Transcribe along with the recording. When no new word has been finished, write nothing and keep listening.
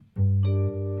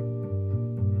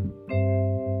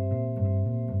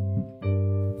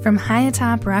From high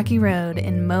atop Rocky Road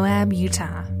in Moab,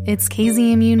 Utah, it's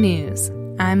KZMU News.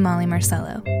 I'm Molly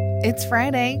Marcello. It's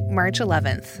Friday, March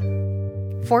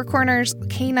 11th. Four Corners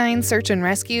Canine Search and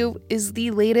Rescue is the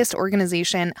latest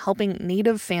organization helping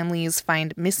Native families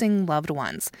find missing loved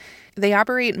ones. They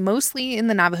operate mostly in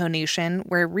the Navajo Nation,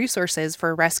 where resources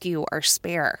for rescue are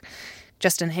spare.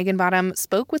 Justin Higginbottom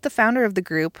spoke with the founder of the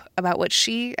group about what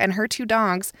she and her two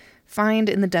dogs find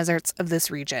in the deserts of this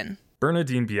region.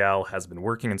 Bernadine Bial has been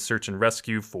working in search and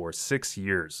rescue for 6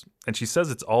 years, and she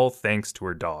says it's all thanks to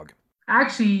her dog.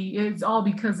 Actually, it's all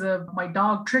because of my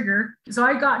dog Trigger. So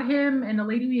I got him, and the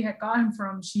lady we had got him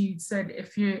from, she said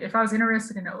if I was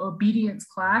interested in an obedience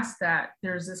class, that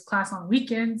there's this class on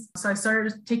weekends. So I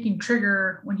started taking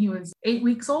Trigger when he was 8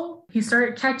 weeks old. He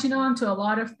started catching on to a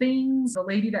lot of things. The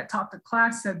lady that taught the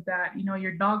class said that,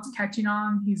 your dog's catching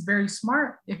on. He's very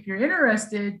smart. If you're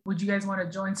interested, would you guys want to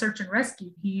join search and rescue?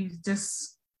 He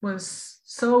just was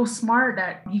so smart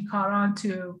that he caught on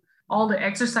to all the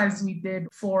exercises we did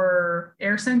for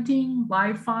air scenting,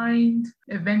 live find.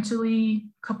 Eventually,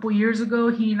 a couple years ago,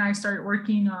 he and I started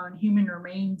working on human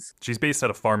remains. She's based out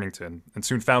of Farmington and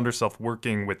soon found herself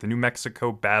working with the New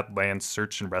Mexico Badlands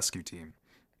Search and Rescue Team.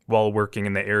 While working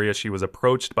in the area, she was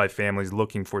approached by families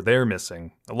looking for their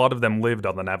missing. A lot of them lived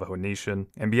on the Navajo Nation,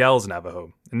 and Bial's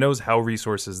Navajo, and knows how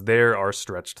resources there are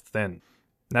stretched thin.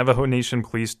 Navajo Nation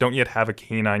police don't yet have a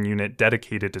canine unit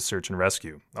dedicated to search and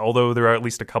rescue. Although there are at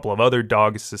least a couple of other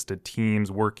dog-assisted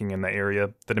teams working in the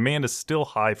area, the demand is still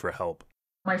high for help.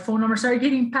 My phone number started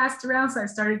getting passed around, so I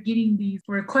started getting these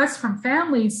requests from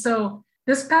families. So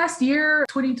this past year,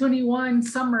 2021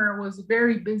 summer, was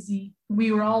very busy.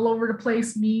 We were all over the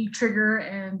place, me, Trigger,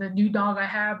 and the new dog I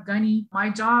have, Gunny. My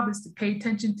job is to pay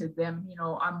attention to them.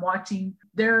 I'm watching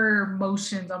their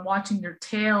motions. I'm watching their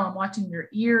tail. I'm watching their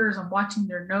ears. I'm watching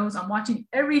their nose. I'm watching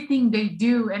everything they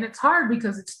do. And it's hard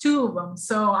because it's two of them.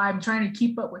 So I'm trying to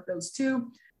keep up with those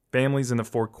two. Families in the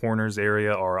Four Corners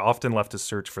area are often left to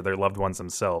search for their loved ones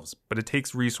themselves, but it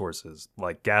takes resources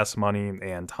like gas money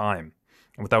and time.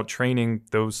 Without training,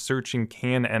 those searching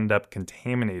can end up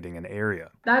contaminating an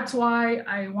area. That's why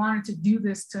I wanted to do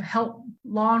this, to help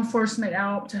law enforcement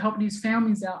out, to help these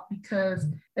families out, because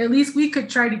at least we could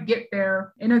try to get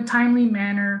there in a timely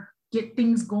manner, get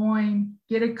things going,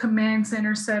 get a command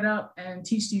center set up, and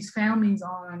teach these families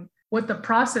on what the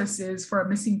process is for a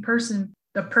missing person.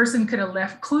 The person could have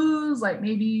left clues, like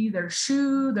maybe their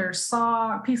shoe, their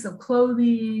sock, piece of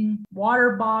clothing,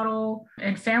 water bottle,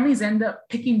 and families end up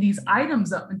picking these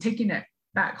items up and taking it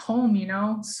back home,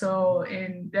 So,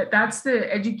 and that's the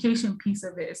education piece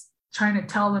of it, is trying to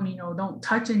tell them, don't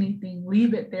touch anything,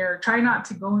 leave it there. Try not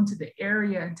to go into the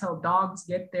area until dogs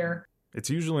get there. It's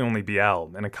usually only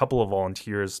Bial and a couple of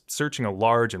volunteers searching a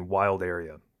large and wild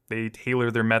area. They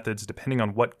tailor their methods depending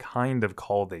on what kind of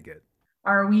call they get.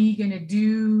 Are we going to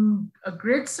do a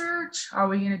grid search? Are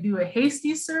we going to do a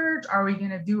hasty search? Are we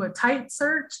going to do a tight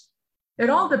search?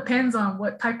 It all depends on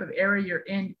what type of area you're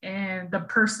in and the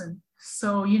person.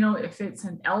 So, if it's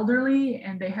an elderly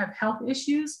and they have health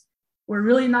issues, we're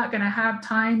really not going to have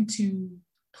time to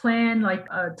plan like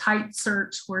a tight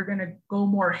search. We're going to go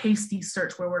more hasty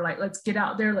search, where we're like, let's get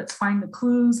out there, let's find the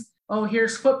clues. Oh,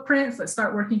 here's footprints. Let's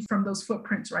start working from those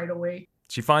footprints right away.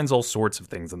 She finds all sorts of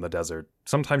things in the desert.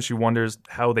 Sometimes she wonders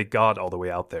how they got all the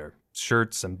way out there.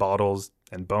 Shirts and bottles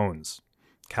and bones.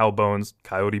 Cow bones,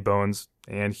 coyote bones,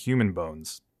 and human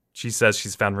bones. She says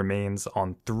she's found remains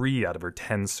on 3 out of her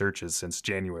 10 searches since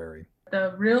January.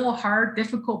 The real hard,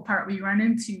 difficult part we run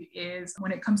into is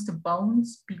when it comes to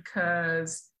bones,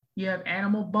 because you have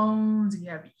animal bones and you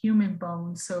have human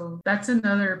bones. So that's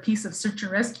another piece of search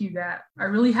and rescue that I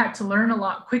really had to learn a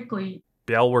lot quickly.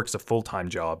 Bial works a full-time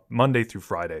job, Monday through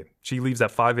Friday. She leaves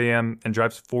at 5 a.m. and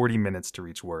drives 40 minutes to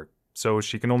reach work, so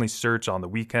she can only search on the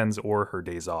weekends or her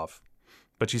days off.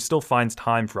 But she still finds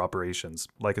time for operations,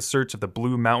 like a search of the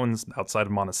Blue Mountains outside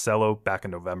of Monticello back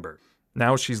in November.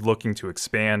 Now she's looking to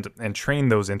expand and train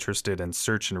those interested in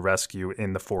search and rescue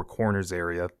in the Four Corners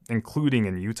area, including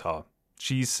in Utah.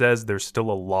 She says there's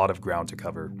still a lot of ground to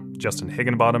cover. Justin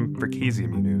Higginbottom for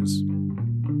KZMU News.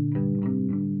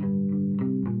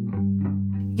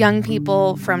 Young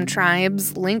people from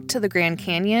tribes linked to the Grand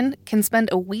Canyon can spend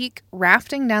a week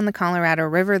rafting down the Colorado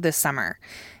River this summer.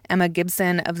 Emma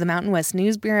Gibson of the Mountain West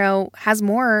News Bureau has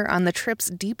more on the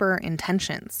trip's deeper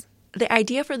intentions. The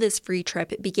idea for this free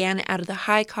trip began out of the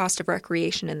high cost of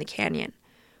recreation in the canyon.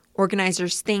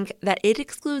 Organizers think that it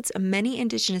excludes many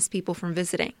indigenous people from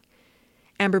visiting.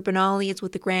 Amber Benally is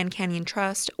with the Grand Canyon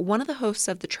Trust, one of the hosts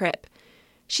of the trip.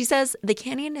 She says the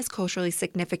canyon is culturally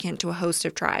significant to a host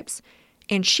of tribes,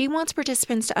 and she wants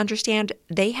participants to understand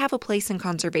they have a place in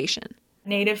conservation.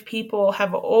 Native people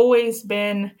have always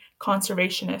been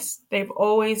conservationists. They've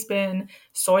always been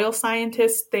soil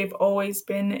scientists. They've always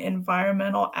been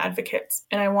environmental advocates.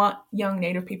 And I want young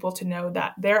Native people to know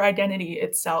that their identity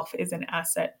itself is an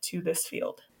asset to this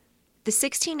field. The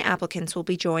 16 applicants will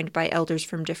be joined by elders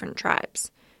from different tribes,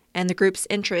 and the group's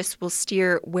interests will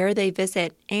steer where they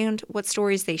visit and what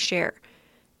stories they share.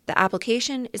 The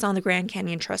application is on the Grand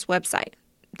Canyon Trust website.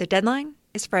 The deadline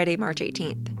is Friday, March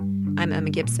 18th. I'm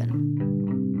Emma Gibson.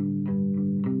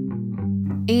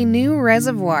 A new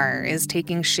reservoir is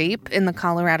taking shape in the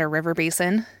Colorado River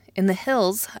Basin in the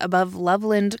hills above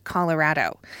Loveland,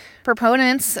 Colorado.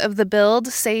 Proponents of the build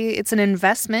say it's an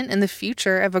investment in the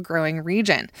future of a growing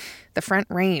region, the Front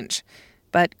Range.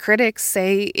 But critics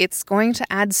say it's going to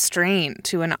add strain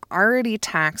to an already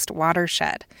taxed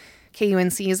watershed.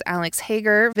 KUNC's Alex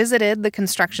Hager visited the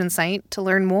construction site to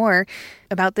learn more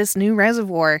about this new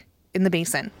reservoir in the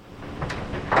basin.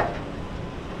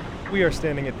 We are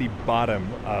standing at the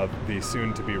bottom of the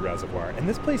soon-to-be reservoir, and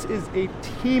this place is a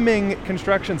teeming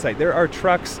construction site. There are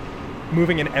trucks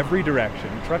moving in every direction,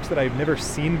 trucks that I've never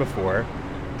seen before,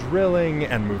 drilling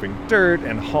and moving dirt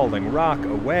and hauling rock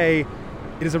away.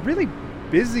 It is a really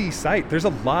busy site. There's a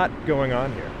lot going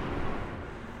on here.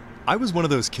 I was one of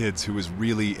those kids who was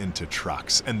really into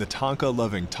trucks, and the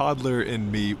Tonka-loving toddler in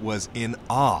me was in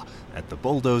awe at the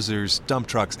bulldozers, dump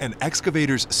trucks, and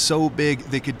excavators so big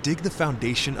they could dig the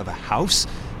foundation of a house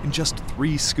in just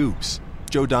 3 scoops.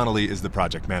 Joe Donnelly is the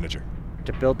project manager.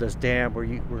 To build this dam,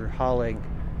 we're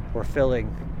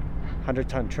filling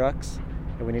 100-ton trucks,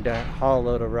 and we need to haul a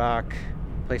load of rock,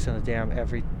 place on the dam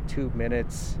every 2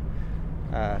 minutes,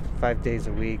 5 days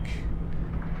a week,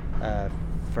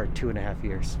 for 2.5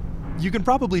 years. You can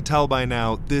probably tell by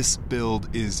now this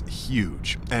build is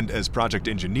huge, and as project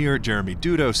engineer Jeremy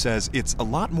Dudo says, it's a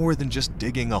lot more than just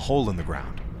digging a hole in the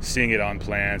ground. Seeing it on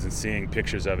plans and seeing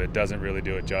pictures of it doesn't really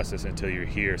do it justice until you're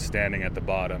here standing at the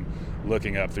bottom,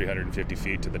 looking up 350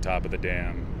 feet to the top of the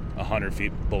dam, 100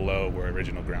 feet below where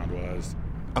original ground was.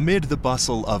 Amid the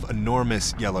bustle of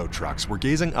enormous yellow trucks, we're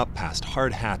gazing up past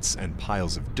hard hats and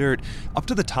piles of dirt, up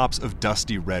to the tops of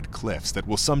dusty red cliffs that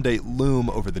will someday loom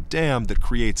over the dam that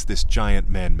creates this giant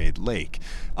man-made lake.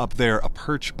 Up there, a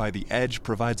perch by the edge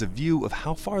provides a view of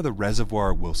how far the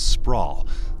reservoir will sprawl.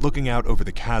 Looking out over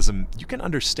the chasm, you can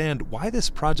understand why this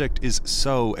project is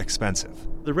so expensive.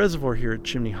 The reservoir here at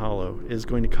Chimney Hollow is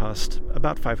going to cost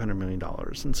about $500 million.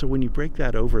 And so when you break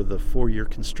that over the 4-year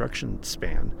construction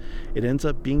span, it ends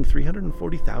up being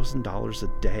 $340,000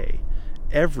 a day,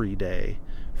 every day,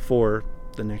 for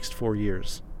the next 4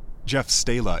 years. Jeff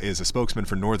Stala is a spokesman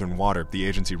for Northern Water, the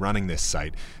agency running this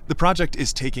site. The project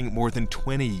is taking more than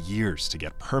 20 years to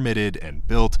get permitted and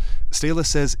built. Stala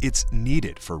says it's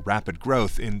needed for rapid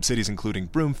growth in cities including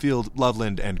Broomfield,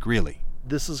 Loveland, and Greeley.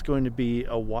 This is going to be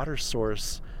a water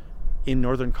source in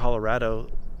northern Colorado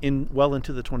well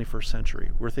into the 21st century.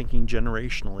 We're thinking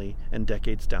generationally and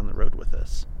decades down the road with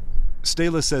this.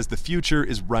 Stala says the future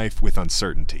is rife with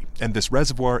uncertainty, and this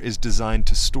reservoir is designed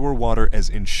to store water as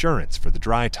insurance for the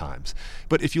dry times.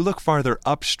 But if you look farther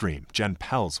upstream, Jen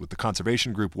Pelz with the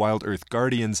conservation group Wild Earth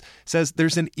Guardians says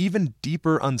there's an even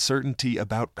deeper uncertainty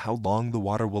about how long the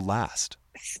water will last.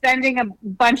 Spending a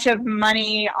bunch of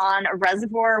money on a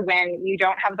reservoir when you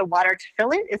don't have the water to fill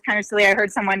it is kind of silly. I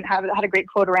heard someone had a great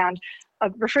quote around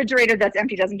a refrigerator that's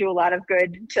empty doesn't do a lot of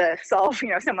good to solve,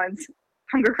 someone's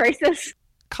hunger crisis.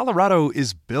 Colorado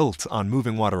is built on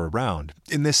moving water around.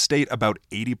 In this state, about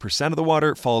 80% of the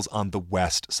water falls on the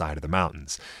west side of the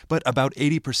mountains. But about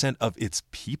 80% of its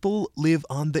people live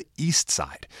on the east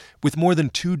side, with more than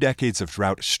 2 decades of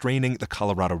drought straining the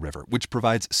Colorado River, which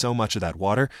provides so much of that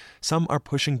water. Some are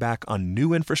pushing back on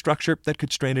new infrastructure that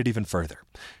could strain it even further.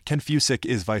 Ken Fusick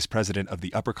is vice president of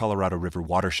the Upper Colorado River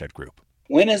Watershed Group.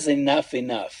 When is enough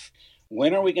enough?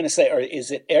 When are we going to say, or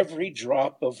is it every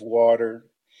drop of water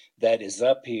that is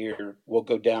up here will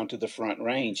go down to the Front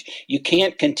Range? You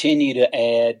can't continue to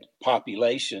add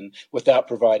population without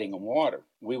providing them water.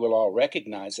 We will all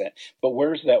recognize that. But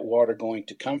where's that water going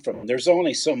to come from? There's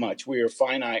only so much. We are a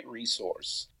finite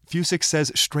resource. Fusick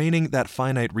says straining that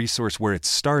finite resource where it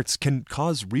starts can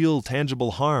cause real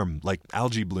tangible harm, like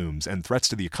algae blooms and threats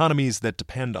to the economies that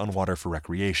depend on water for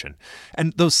recreation.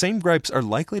 And those same gripes are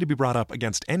likely to be brought up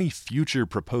against any future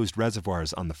proposed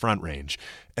reservoirs on the Front Range.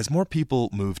 As more people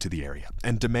move to the area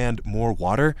and demand more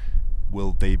water,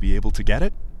 will they be able to get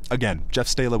it? Again, Jeff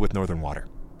Stala with Northern Water.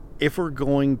 If we're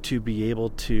going to be able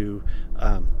to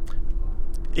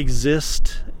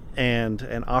exist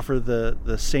and offer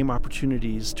the same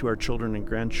opportunities to our children and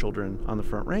grandchildren on the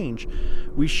Front Range,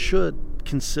 we should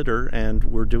consider, and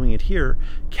we're doing it here,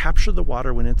 capture the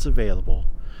water when it's available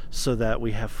so that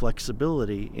we have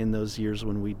flexibility in those years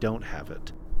when we don't have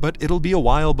it. But it'll be a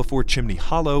while before Chimney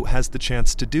Hollow has the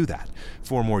chance to do that.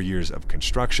 4 more years of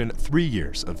construction, 3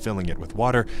 years of filling it with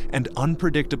water, and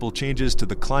unpredictable changes to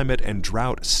the climate and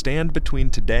drought stand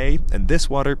between today and this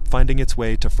water finding its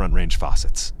way to Front Range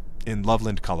faucets. In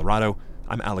Loveland, Colorado,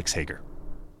 I'm Alex Hager.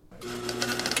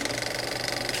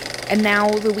 And now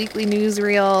the weekly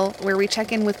newsreel, where we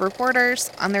check in with reporters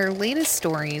on their latest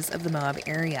stories of the Moab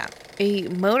area. A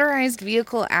motorized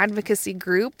vehicle advocacy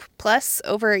group, plus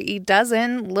over a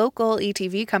dozen local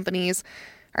ATV companies,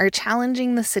 are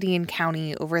challenging the city and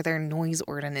county over their noise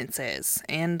ordinances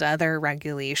and other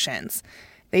regulations.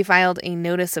 They filed a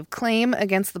notice of claim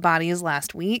against the bodies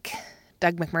last week.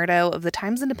 Doug McMurdo of the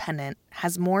Times-Independent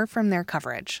has more from their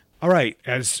coverage. All right,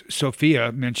 as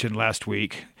Sophia mentioned last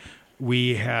week,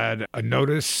 we had a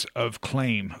notice of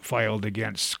claim filed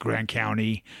against Grand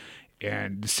County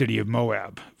and the city of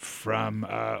Moab from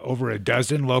over a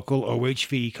dozen local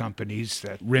OHV companies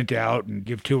that rent out and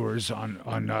give tours on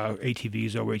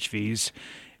ATVs, OHVs,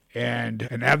 and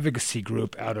an advocacy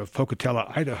group out of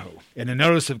Pocatello, Idaho. And the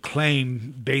notice of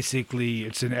claim, basically,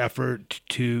 it's an effort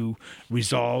to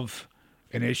resolve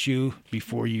an issue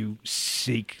before you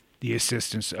seek the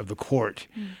assistance of the court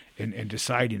in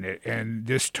deciding it. And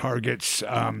this targets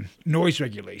noise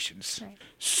regulations. Right.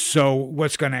 So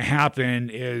what's going to happen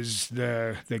is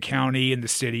the county and the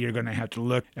city are going to have to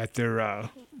look at their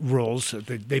rules.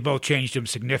 They both changed them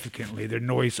significantly. Their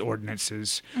noise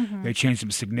ordinances, they changed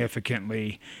them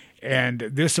significantly. And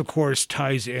this, of course,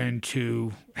 ties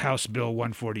into House Bill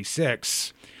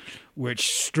 146,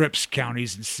 which strips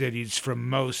counties and cities from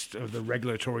most of the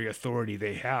regulatory authority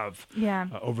they have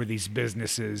over these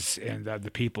businesses and the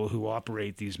people who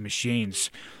operate these machines.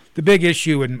 The big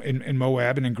issue in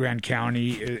Moab and in Grand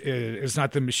County is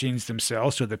not the machines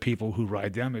themselves or the people who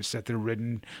ride them. It's that they're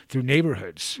ridden through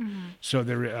neighborhoods. So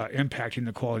they're impacting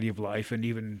the quality of life and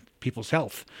even people's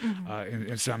health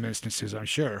in some instances, I'm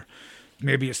sure.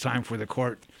 Maybe it's time for the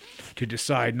court to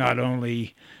decide not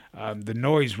only the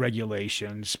noise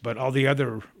regulations, but all the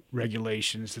other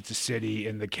regulations that the city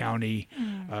and the county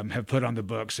have put on the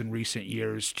books in recent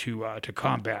years to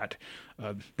combat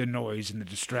the noise and the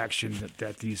distraction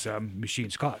that these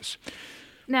machines cause.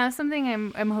 Now, something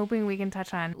I'm hoping we can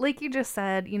touch on, like you just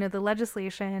said, the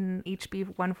legislation,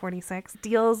 HB 146,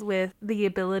 deals with the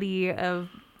ability of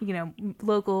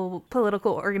local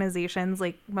political organizations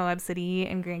like Moab City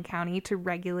and Grand County to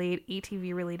regulate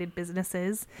ATV-related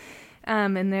businesses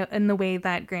in the way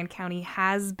that Grand County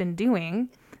has been doing.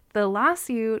 The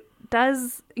lawsuit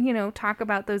does, talk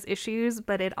about those issues,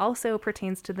 but it also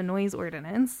pertains to the noise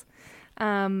ordinance.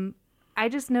 I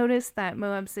just noticed that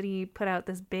Moab City put out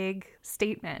this big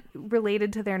statement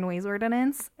related to their noise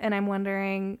ordinance, and I'm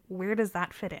wondering, where does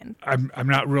that fit in? I'm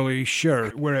not really sure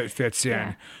where it fits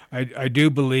in. Yeah. I do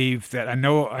believe that I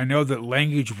know that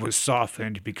language was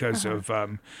softened because of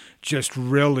just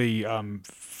really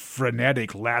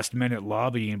frenetic last-minute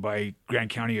lobbying by Grand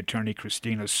County Attorney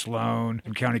Christina Sloan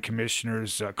and County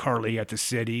Commissioners Carly at the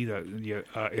city, the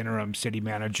interim city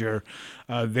manager.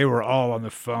 They were all on the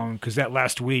phone because that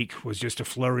last week was just a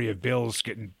flurry of bills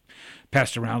getting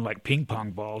passed around like ping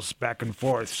pong balls back and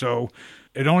forth. So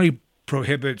it only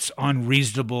prohibits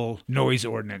unreasonable noise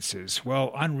ordinances.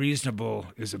 Well, unreasonable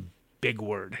is a big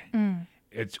word.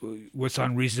 It's what's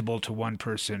unreasonable to one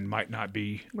person might not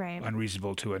be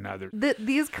unreasonable to another.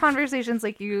 These conversations,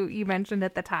 like you mentioned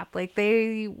at the top, like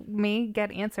they may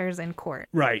get answers in court.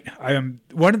 Right.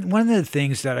 One of the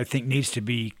things that I think needs to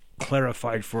be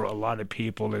clarified for a lot of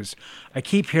people is I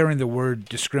keep hearing the word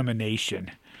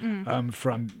discrimination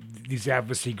from these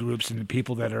advocacy groups and the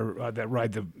people that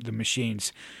ride the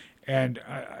machines, and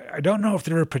I don't know if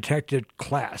they're a protected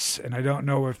class, and I don't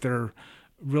know if they're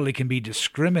really can be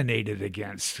discriminated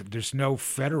against. There's no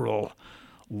federal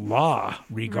law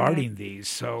regarding these.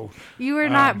 So you were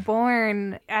not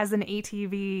born as an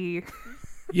ATV.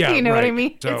 Yeah, you know what I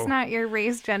mean? So, it's not your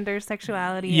race, gender,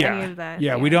 sexuality, any of that.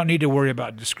 Yeah, we don't need to worry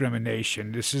about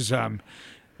discrimination. This is,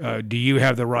 do you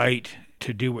have the right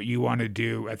to do what you want to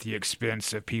do at the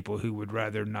expense of people who would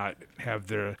rather not have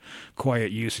their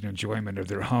quiet use and enjoyment of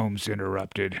their homes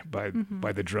interrupted by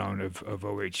the drone of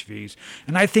OHVs.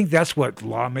 And I think that's what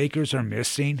lawmakers are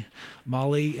missing,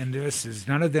 Molly, in this, is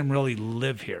none of them really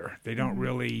live here. They don't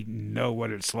really know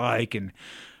what it's like, and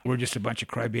we're just a bunch of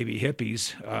crybaby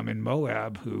hippies in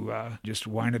Moab who just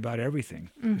whine about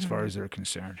everything as far as they're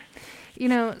concerned.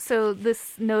 So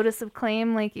this notice of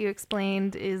claim, like you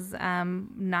explained, is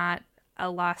not a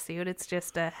lawsuit. It's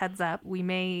just a heads up. We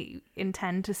may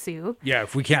intend to sue. Yeah,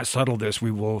 if we can't settle this,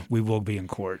 we will be in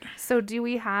court. So do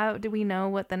we know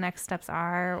what the next steps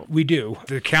are? We do.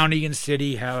 The county and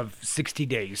city have 60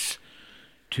 days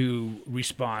to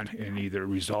respond and either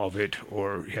resolve it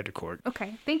or head to court.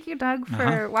 Okay. Thank you, Doug,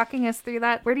 for walking us through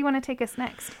that. Where do you want to take us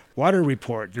next? Water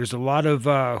report. There's a lot of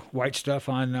white stuff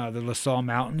on the La Salle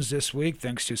Mountains this week,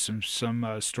 thanks to some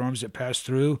storms that passed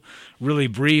through. Really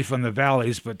brief on the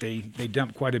valleys, but they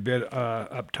dumped quite a bit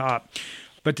up top.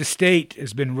 But the state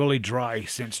has been really dry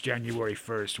since January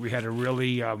 1st. We had a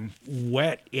really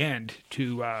wet end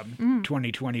to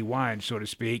 2021, so to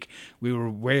speak. We were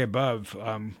way above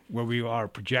where we are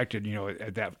projected,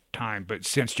 at that time. But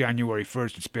since January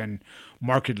 1st, it's been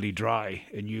markedly dry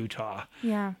in Utah.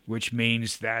 Yeah. Which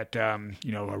means that,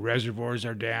 our reservoirs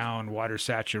are down, water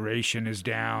saturation is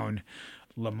down.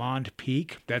 Lamont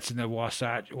Peak, that's in the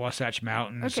Wasatch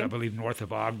Mountains, I believe north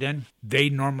of Ogden. They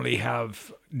normally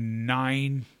have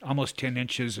 9, almost 10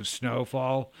 inches of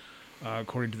snowfall,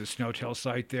 according to the SNOTEL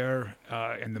site there,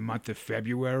 in the month of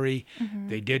February.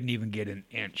 They didn't even get an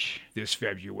inch this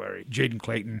February. Jaden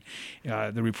Clayton,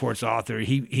 the report's author,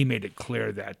 he made it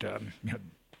clear that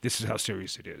this is how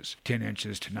serious it is. 10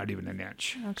 inches to not even an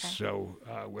inch. Okay. So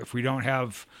if we don't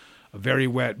have a very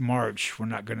wet March, we're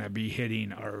not going to be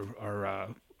hitting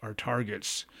our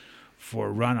targets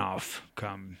for runoff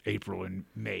come April and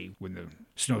May when the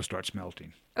snow starts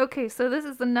melting. Okay, so this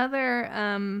is another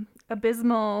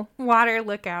abysmal water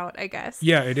lookout, I guess.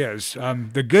 Yeah, it is.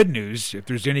 The good news, if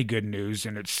there's any good news,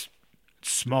 and it's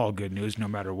small good news no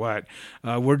matter what,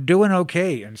 we're doing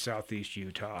okay in southeast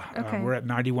Utah. Okay. We're at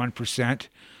 91%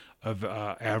 of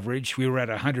average. We were at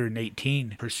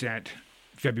 118%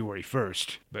 February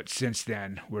 1st, but since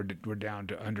then we're down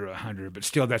to under 100, but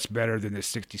still that's better than the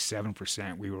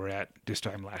 67% we were at this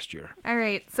time last year. All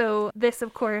right, so this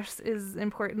of course is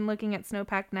important looking at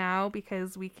snowpack now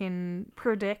because we can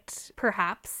predict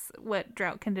perhaps what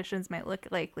drought conditions might look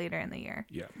like later in the year.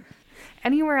 Yeah.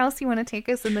 Anywhere else you want to take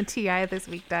us in the TI this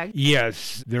week, Doug?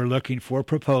 Yes, they're looking for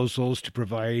proposals to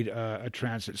provide a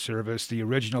transit service. The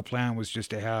original plan was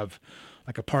just to have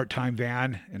like a part-time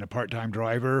van and a part-time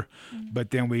driver,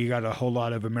 but then we got a whole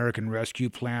lot of American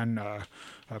Rescue Plan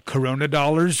Corona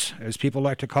dollars, as people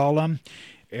like to call them.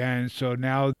 And so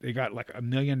now they got like $1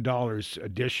 million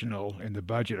additional in the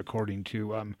budget, according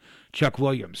to Chuck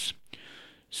Williams.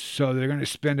 So they're going to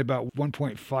spend about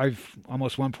 1.5,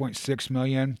 almost 1.6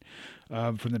 million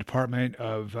from the Department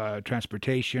of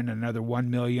Transportation, another 1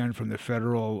 million from the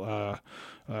Federal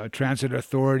Transit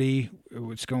Authority.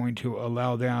 It's going to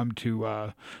allow them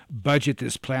to budget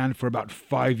this plan for about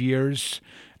 5 years,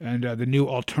 and the new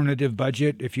alternative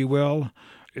budget, if you will,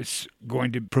 it's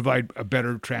going to provide a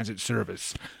better transit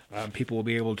service. People will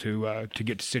be able to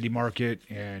get to City Market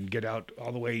and get out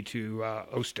all the way to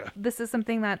Osta. This is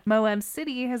something that Moab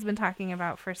City has been talking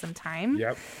about for some time.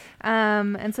 Yep.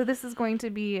 And so this is going to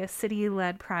be a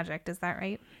city-led project, is that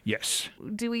right? Yes.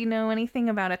 Do we know anything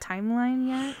about a timeline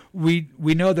yet?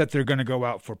 We know that they're going to go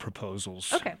out for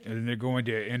proposals. Okay. And they're going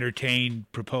to entertain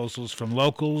proposals from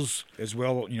locals as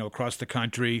well, across the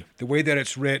country. The way that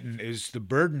it's written is the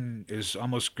burden is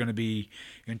almost going to be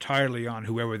entirely on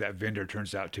whoever that vendor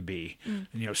turns out to be.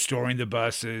 Storing the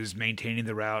buses, maintaining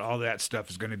the route, all that stuff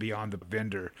is going to be on the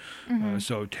vendor.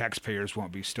 So taxpayers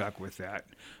won't be stuck with that.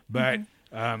 But,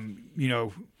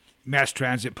 mass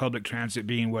transit, public transit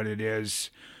being what it is,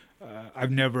 I've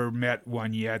never met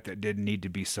one yet that didn't need to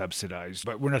be subsidized.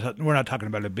 But we're not talking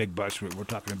about a big bus route. We're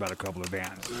talking about a couple of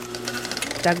vans.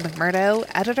 Doug McMurdo,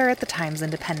 editor at the Times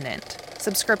Independent.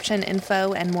 Subscription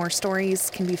info and more stories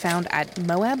can be found at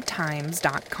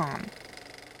moabtimes.com.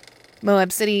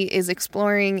 Moab City is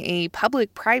exploring a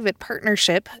public-private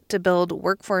partnership to build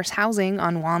workforce housing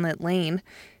on Walnut Lane.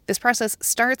 This process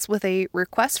starts with a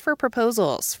request for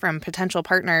proposals from potential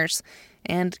partners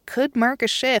and could mark a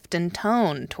shift in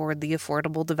tone toward the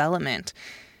affordable development.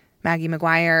 Maggie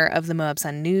McGuire of the Moab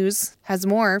Sun News has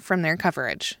more from their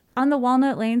coverage. On the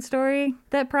Walnut Lane story,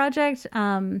 that project,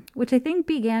 which I think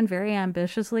began very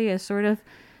ambitiously, is sort of,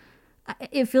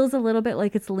 it feels a little bit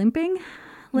like it's limping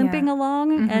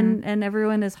along, and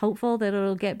everyone is hopeful that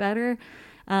it'll get better.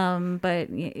 But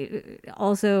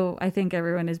also, I think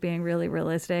everyone is being really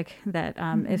realistic that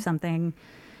if something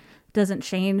doesn't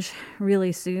change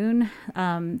really soon,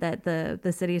 that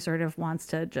the city sort of wants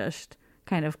to just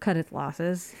kind of cut its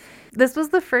losses. This was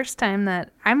the first time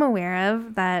that I'm aware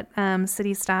of that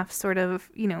city staff sort of,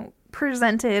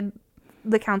 presented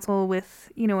the council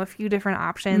with, a few different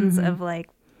options of like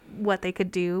what they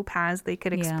could do, paths they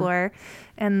could explore.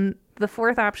 And the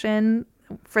fourth option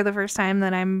for the first time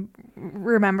that I'm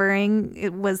remembering,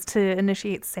 it was to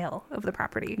initiate sale of the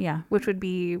property. Yeah. Which would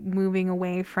be moving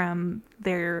away from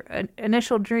their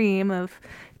initial dream of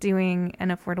doing an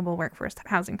affordable workforce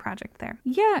housing project there.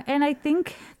 Yeah, and I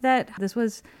think that this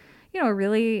was, a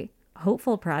really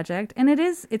hopeful project. And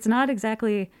it's not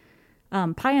exactly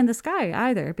pie in the sky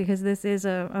either, because this is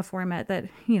a format that,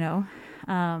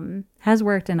 has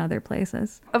worked in other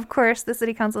places. Of course, the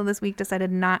city council this week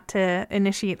decided not to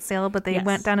initiate sale, but they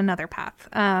went down another path.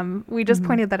 We just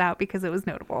pointed that out because it was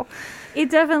notable. It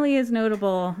definitely is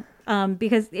notable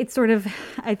because it's sort of,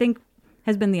 I think,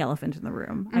 has been the elephant in the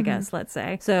room, I guess, let's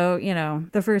say. So,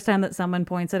 the first time that someone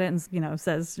points at it and,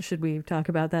 says, should we talk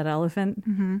about that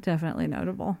elephant? Definitely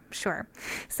notable. Sure.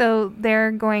 So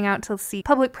they're going out to see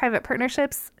public-private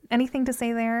partnerships. Anything to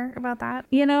say there about that?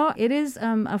 It is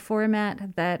a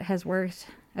format that has worked.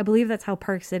 I believe that's how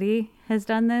Park City has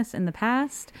done this in the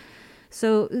past.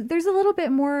 So there's a little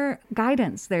bit more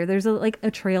guidance there. There's a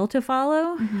trail to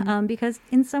follow because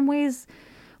in some ways,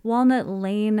 Walnut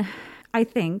Lane, I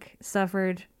think,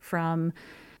 suffered from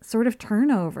sort of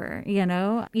turnover,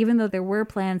 even though there were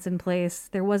plans in place,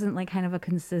 there wasn't kind of a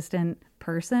consistent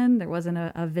person. There wasn't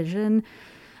a vision.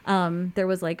 There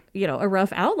was a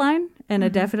rough outline and a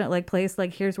definite place,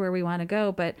 here's where we want to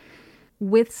go. But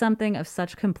with something of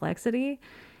such complexity,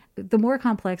 the more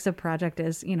complex a project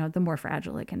is, the more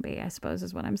fragile it can be, I suppose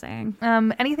is what I'm saying.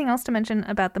 Anything else to mention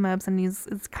about the Moab Sun News'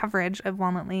 coverage of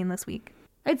Walnut Lane this week?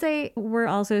 I'd say we're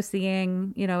also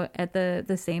seeing, at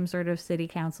the same sort of city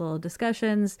council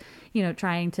discussions,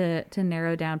 trying to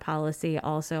narrow down policy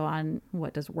also on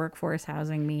what does workforce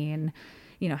housing mean,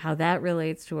 how that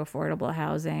relates to affordable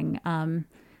housing.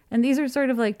 And these are sort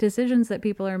of decisions that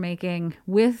people are making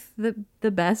with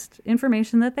the best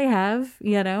information that they have,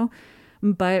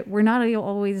 but we're not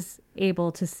always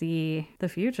able to see the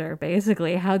future,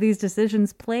 basically, how these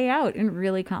decisions play out in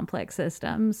really complex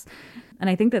systems. And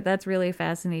I think that that's really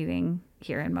fascinating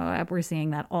here in Moab. We're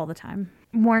seeing that all the time.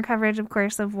 More coverage, of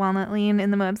course, of Walnut Lane in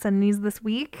the Moab Sun News this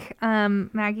week.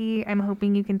 Maggie, I'm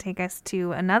hoping you can take us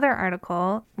to another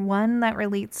article, one that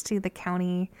relates to the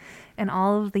county and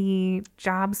all of the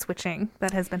job switching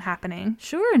that has been happening.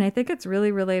 Sure, and I think it's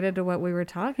really related to what we were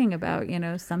talking about.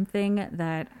 Something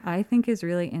that I think is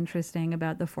really interesting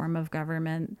about the form of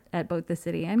government at both the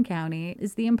city and county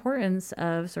is the importance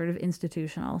of sort of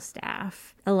institutional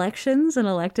staff. Elections and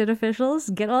elected officials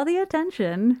get all the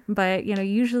attention, but,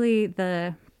 usually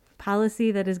the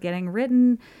policy that is getting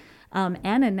written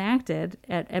and enacted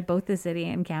at both the city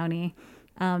and county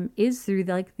is through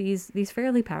these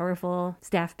fairly powerful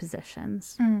staff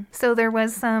positions. So there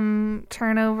was some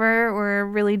turnover or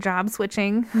really job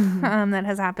switching that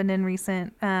has happened in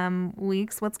recent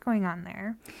weeks. What's going on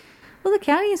there? Well, the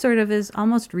county sort of is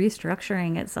almost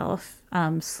restructuring itself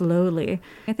slowly.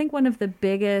 I think one of the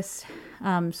biggest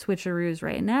switcheroos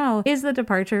right now is the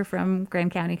departure from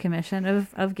Grand County Commission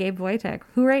of Gabe Wojtek,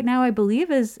 who right now I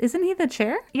believe isn't he the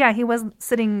chair? Yeah, he was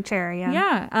sitting chair, yeah.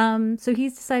 Yeah, so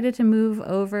he's decided to move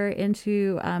over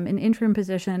into an interim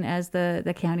position as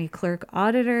the county clerk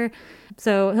auditor.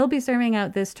 So he'll be serving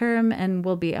out this term and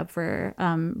will be up for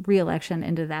re-election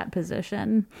into that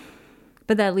position.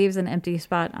 But that leaves an empty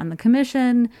spot on the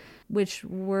commission, which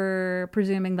we're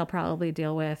presuming they'll probably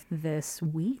deal with this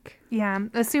week. Yeah,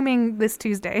 assuming this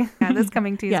Tuesday. Yeah, this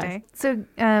coming Tuesday. Yes. So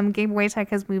Gabe Wojtek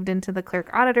has moved into the clerk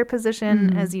auditor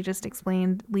position, as you just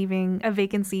explained, leaving a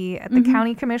vacancy at the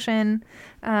county commission.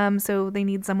 So they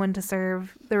need someone to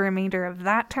serve the remainder of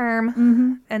that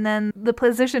term. And then the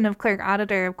position of clerk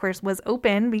auditor, of course, was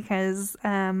open because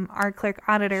our clerk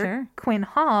auditor, Quinn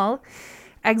Hall,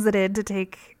 exited to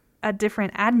take a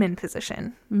different admin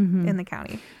position in the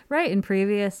county. Right. And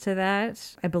previous to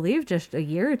that, I believe just a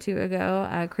year or two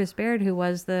ago, Chris Baird, who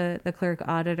was the clerk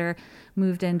auditor,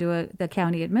 moved into the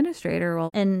county administrator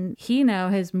role. And he now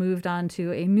has moved on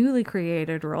to a newly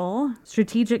created role,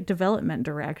 strategic development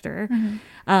director,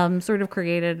 sort of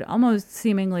created almost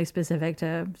seemingly specific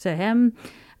to him.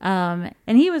 And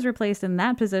he was replaced in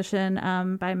that position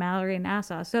by Mallory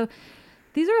Nassau. So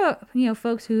these are,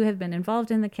 folks who have been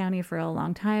involved in the county for a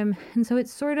long time. And so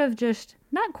it's sort of just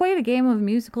not quite a game of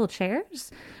musical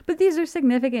chairs, but these are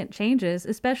significant changes,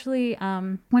 especially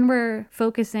when we're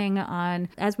focusing on,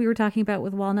 as we were talking about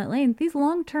with Walnut Lane, these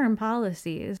long-term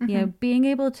policies, being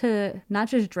able to not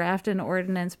just draft an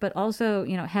ordinance, but also,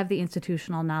 have the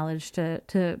institutional knowledge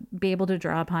to be able to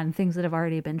draw upon things that have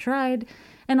already been tried.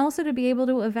 And also to be able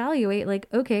to evaluate,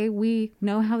 okay, we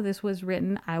know how this was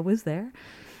written. I was there.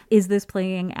 is this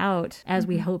playing out as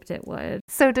we hoped it would?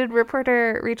 So did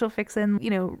reporter Rachel Fixon,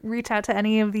 reach out to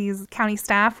any of these county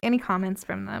staff? Any comments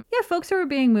from them? Yeah, folks who are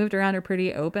being moved around are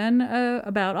pretty open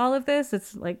about all of this.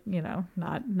 It's like,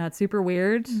 not super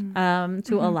weird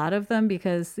to a lot of them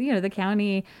because, the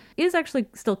county is actually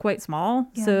still quite small.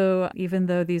 Yeah. So even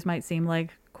though these might seem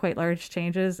like quite large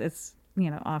changes, it's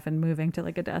often moving to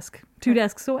like two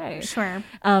desks away. Sure.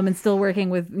 And still working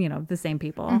with, the same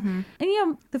people.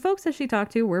 And, the folks that she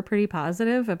talked to were pretty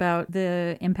positive about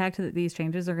the impact that these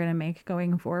changes are going to make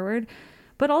going forward.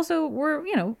 But also we're,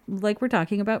 like we're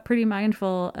talking about, pretty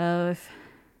mindful of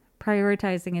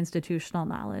prioritizing institutional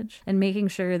knowledge and making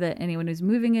sure that anyone who's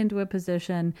moving into a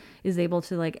position is able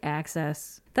to like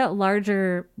access that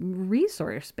larger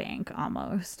resource bank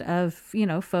almost of,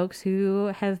 folks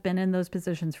who have been in those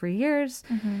positions for years.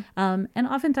 And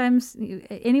oftentimes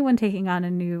anyone taking on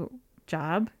a new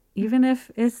job, even if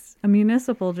it's a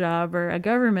municipal job or a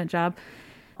government job,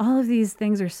 all of these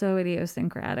things are so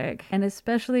idiosyncratic. And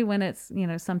especially when it's,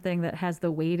 something that has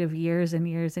the weight of years and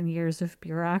years and years of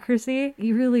bureaucracy,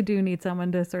 you really do need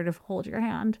someone to sort of hold your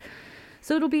hand.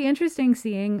 So it'll be interesting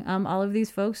seeing all of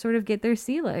these folks sort of get their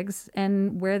sea legs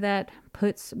and where that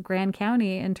puts Grand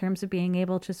County in terms of being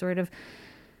able to sort of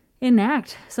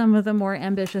enact some of the more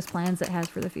ambitious plans it has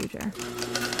for the future.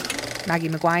 Maggie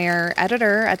McGuire,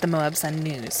 editor at the Moab Sun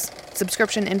News.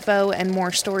 Subscription info and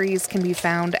more stories can be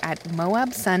found at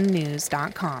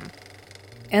moabsunnews.com.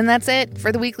 And that's it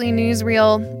for the weekly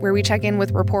newsreel, where we check in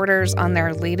with reporters on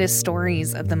their latest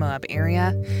stories of the Moab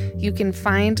area. You can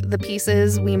find the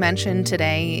pieces we mentioned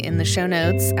today in the show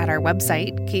notes at our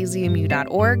website,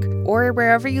 kzmu.org, or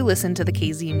wherever you listen to the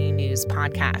KZMU News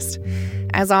podcast.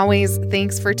 As always,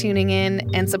 thanks for tuning in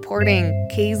and supporting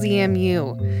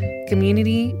KZMU,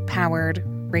 community-powered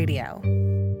radio.